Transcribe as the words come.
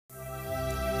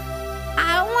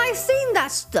like seeing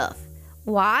that stuff.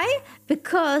 Why?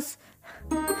 Because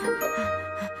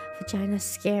vaginas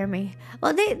scare me.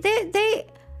 Well,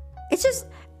 it's just,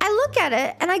 I look at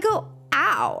it and I go,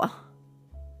 ow.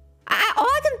 All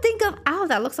I can think of, ow,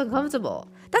 that looks uncomfortable.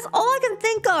 That's all I can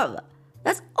think of.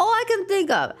 That's all I can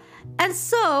think of. And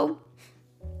so,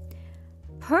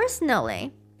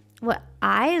 personally, what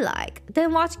I like,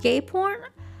 then watch gay porn.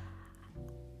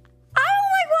 I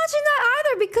don't like watching that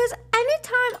either because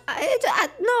anytime,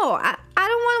 I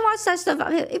don't want to watch that stuff.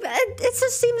 It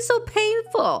just seems so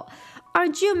painful.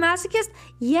 Aren't you a masochist?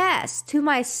 Yes, to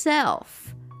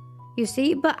myself. You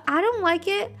see, but I don't like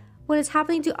it when it's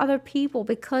happening to other people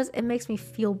because it makes me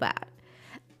feel bad.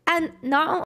 And not